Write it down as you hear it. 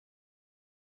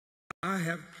I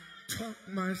have talked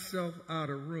myself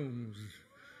out of rooms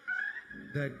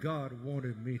that God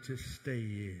wanted me to stay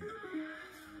in.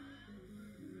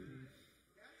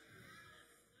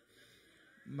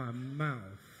 My mouth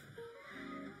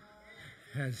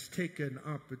has taken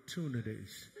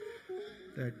opportunities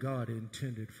that God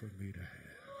intended for me to have.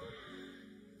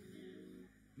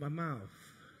 My mouth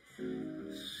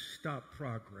stopped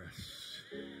progress.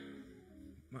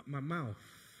 My mouth.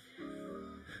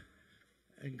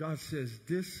 And God says,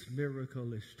 this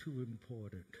miracle is too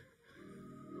important.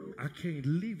 I can't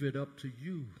leave it up to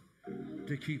you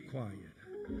to keep quiet.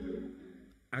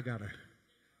 I gotta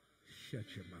shut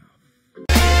your mouth.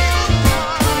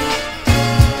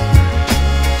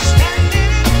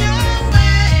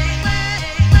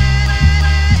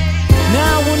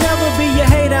 Now I will never be your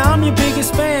hater, I'm your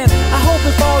biggest fan. I hope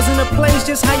it falls into place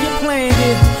just how you planned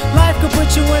it. Life could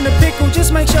put you in a pickle,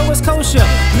 just make sure it's kosher.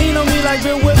 Lean on me like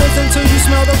Bill Withers until you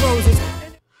smell the roses.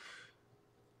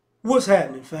 What's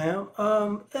happening, fam?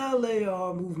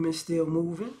 L.A.R. movement still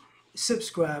moving.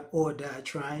 Subscribe or die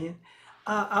trying.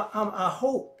 I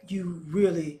hope you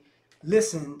really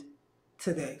listened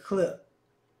to that clip,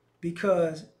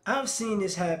 because I've seen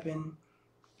this happen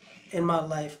in my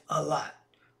life a lot,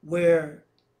 where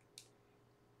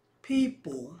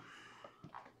people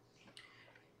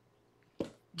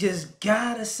just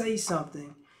gotta say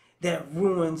something that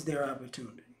ruins their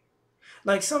opportunity.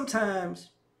 Like sometimes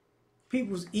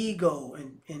people's ego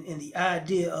and the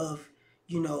idea of,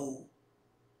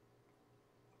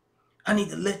 I need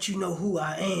to let you know who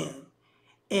I am,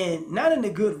 and not in a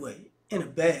good way, in a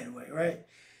bad way, right?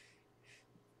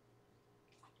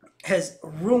 Has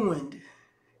ruined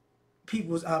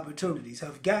people's opportunities,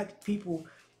 have got people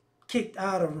kicked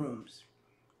out of rooms,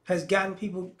 has gotten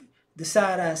people the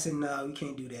side eye and said, no, we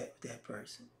can't do that with that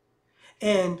person.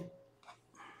 And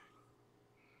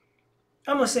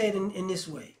I'm going to say it in this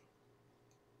way.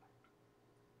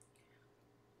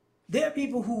 There are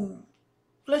people who,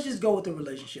 let's just go with the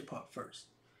relationship part first.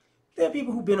 There are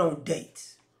people who've been on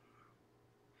dates.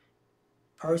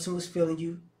 Person was feeling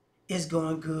you, it's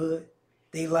going good,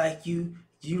 they like you,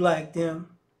 you like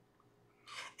them.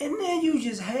 And then you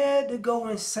just had to go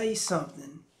and say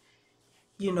something,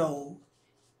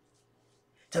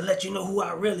 to let you know who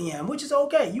I really am, which is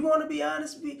okay. You want to be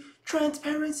honest, be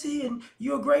transparency, and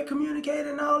you're a great communicator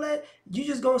and all that. You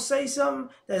just gonna say something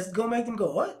that's gonna make them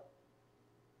go, what?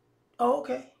 Oh,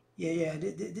 okay. Yeah,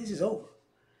 this is over.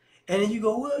 And then you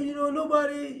go, well,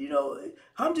 nobody,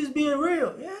 I'm just being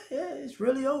real. Yeah, it's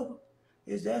really over.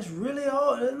 That's really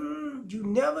all. You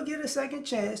never get a second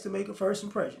chance to make a first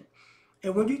impression.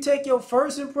 And when you take your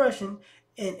first impression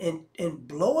and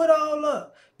blow it all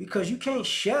up because you can't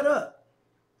shut up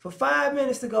for 5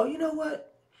 minutes to go, you know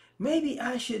what? Maybe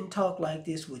I shouldn't talk like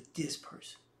this with this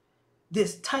person,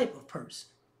 this type of person.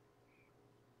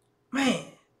 Man,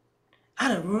 I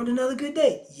done ruined another good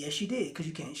day. Yes, you did, because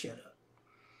you can't shut up.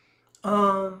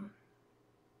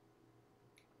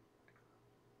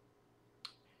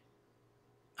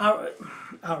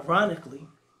 Ironically,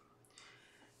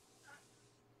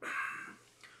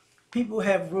 people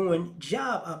have ruined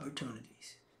job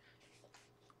opportunities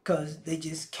because they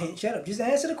just can't shut up. Just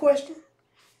answer the question.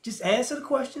 Just answer the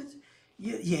questions.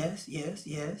 Yes,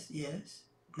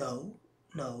 no,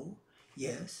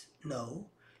 yes, no.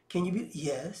 Can you be?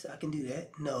 Yes, I can do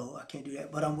that. No, I can't do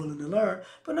that, but I'm willing to learn.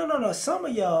 But no. Some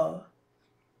of y'all,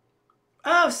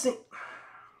 I've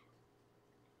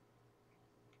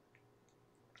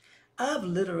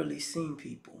literally seen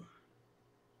people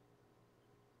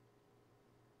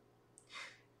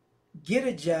get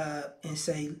a job and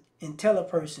tell a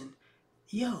person,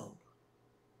 yo,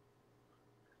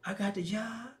 I got the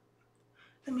job.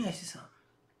 Let me ask you something.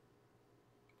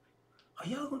 Are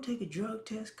y'all gonna take a drug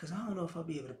test? Because I don't know if I'll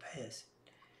be able to pass it.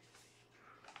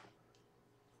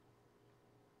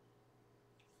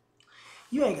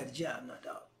 You ain't got a job now,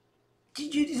 dog.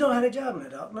 You just don't have a job now,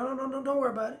 dog. No, don't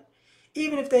worry about it.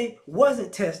 Even if they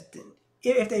wasn't testing,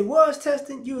 if they was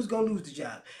testing, you was gonna lose the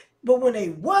job. But when they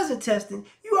wasn't testing,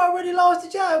 you already lost the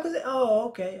job because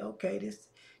okay,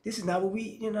 this is not what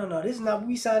we this is not what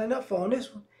we signing up for on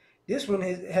this one. This one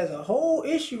has a whole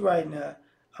issue right now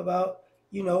about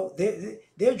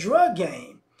their drug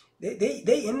game.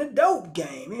 They in the dope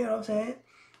game. You know what I'm saying?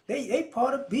 They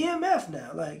part of BMF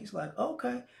now. Like it's like,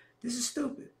 okay, this is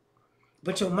stupid.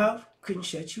 But your mouth couldn't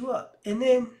shut you up. And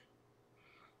then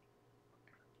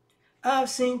I've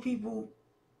seen people,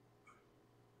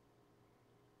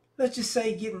 let's just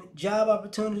say, getting job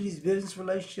opportunities, business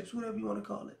relationships, whatever you want to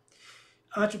call it,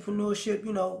 entrepreneurship,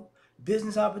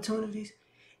 business opportunities,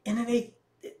 and then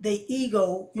they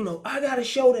ego, I gotta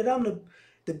show that I'm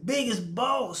the biggest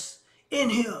boss in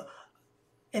here.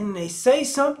 And they say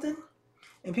something,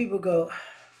 and people go,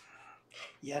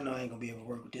 yeah, I know I ain't going to be able to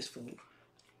work with this fool.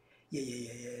 Yeah.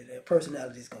 Their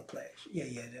personality's going to clash. Yeah.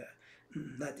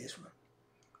 Not this one.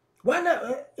 Why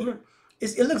not?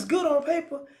 It looks good on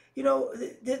paper. You know,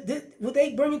 what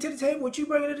they bring to the table, what you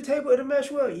bring to the table, it'll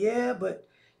mesh well. Yeah, but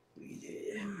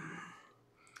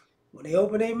when they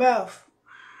open their mouth,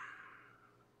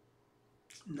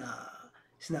 nah,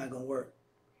 it's not going to work.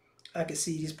 I can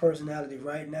see this personality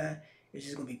right now. It's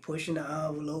just going to be pushing the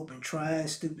envelope and trying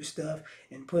stupid stuff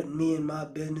and putting me and my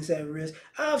business at risk.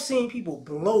 I've seen people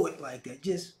blow it like that.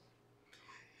 Just,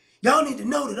 y'all need to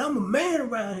know that I'm a man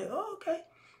around here. Oh, okay.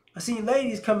 I seen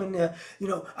ladies come in there, you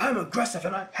know, I'm aggressive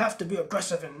and I have to be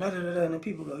aggressive and da-da-da-da. And then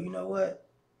people go, you know what?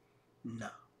 No,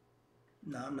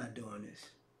 I'm not doing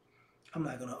this. I'm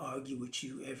not going to argue with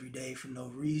you every day for no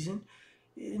reason.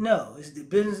 No, the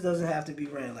business doesn't have to be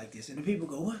ran like this. And the people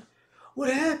go, what?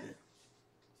 What happened?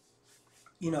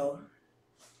 You know,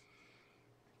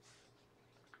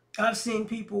 I've seen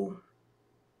people,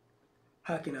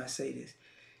 how can I say this?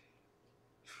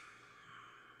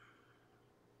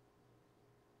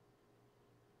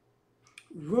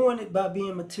 Ruin it by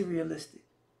being materialistic.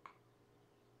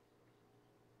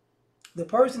 The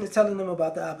person is telling them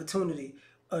about the opportunity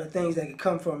or the things that can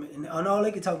come from it. And all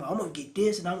they can talk about, I'm going to get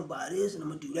this and I'm going to buy this and I'm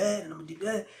going to do that and I'm going to do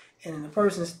that. And then the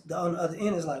person on the other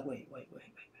end is like, wait.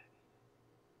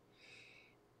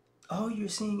 All you're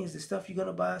seeing is the stuff you're going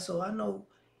to buy. So I know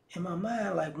in my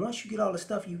mind, like once you get all the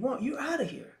stuff you want, you're out of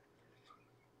here.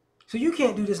 So you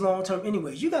can't do this long term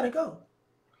anyways. You got to go.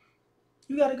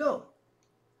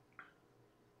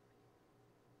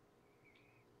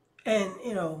 And,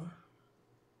 you know,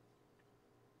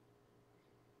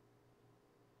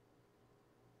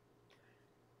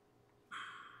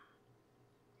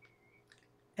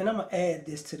 and I'm going to add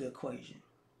this to the equation.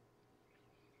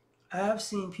 I've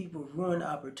seen people ruin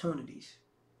opportunities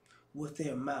with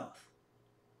their mouth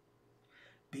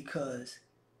because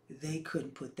they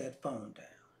couldn't put that phone down.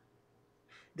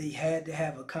 They had to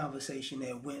have a conversation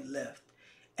that went left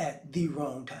at the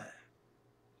wrong time.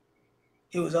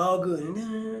 It was all good. And then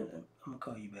I'm going to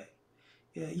call you back.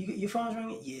 Yeah, your phone's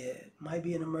ringing? Yeah, might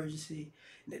be an emergency.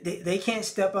 They can't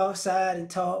step outside and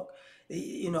talk.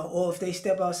 You know, or if they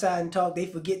step outside and talk, they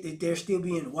forget that they're still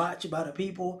being watched by the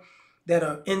people that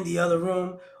are in the other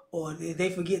room, or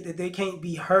they forget that they can't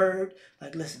be heard.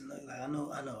 Like, listen, like I know.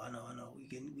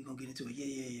 We're gonna get into it.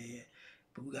 Yeah.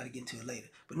 But we gotta get into it later.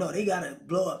 But no, they gotta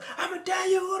blow up. I'm gonna tell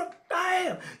you what I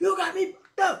am. You got me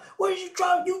fucked up. What is you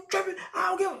trying? You tripping? I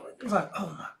don't give a. It's like,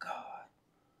 oh my God.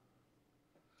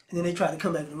 And then they try to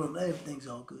come back in the room. Everything's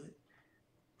all good.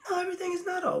 No, everything is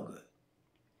not all good.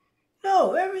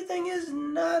 No, everything is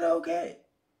not okay.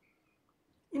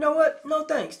 You know what? No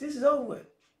thanks. This is over with.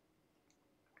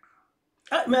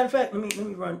 Matter of fact, let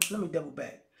me double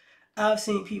back. I've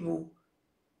seen people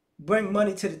bring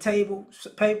money to the table,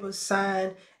 papers,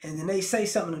 sign, and then they say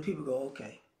something and people go,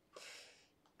 okay,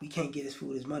 we can't get this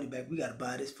fool his money back. We got to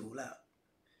buy this fool out.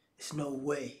 It's no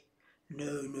way.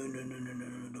 No.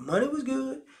 The money was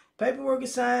good. Paperwork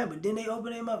is signed, but then they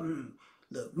open them up.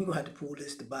 Look, we're going to have to pull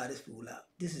this to buy this fool out.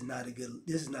 This is not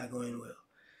going well.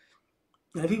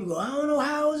 And people go, I don't know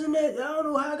how I was in that. I don't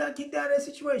know how I got kicked out of that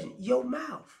situation. Your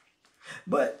mouth.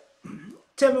 But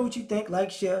tell me what you think.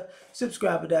 Like, share,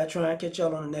 subscribe to Try and catch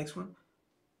y'all on the next one.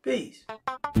 Peace.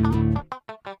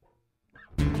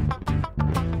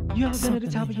 You ever been at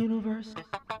the top of the universe?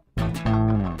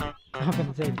 I'm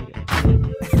gonna take it.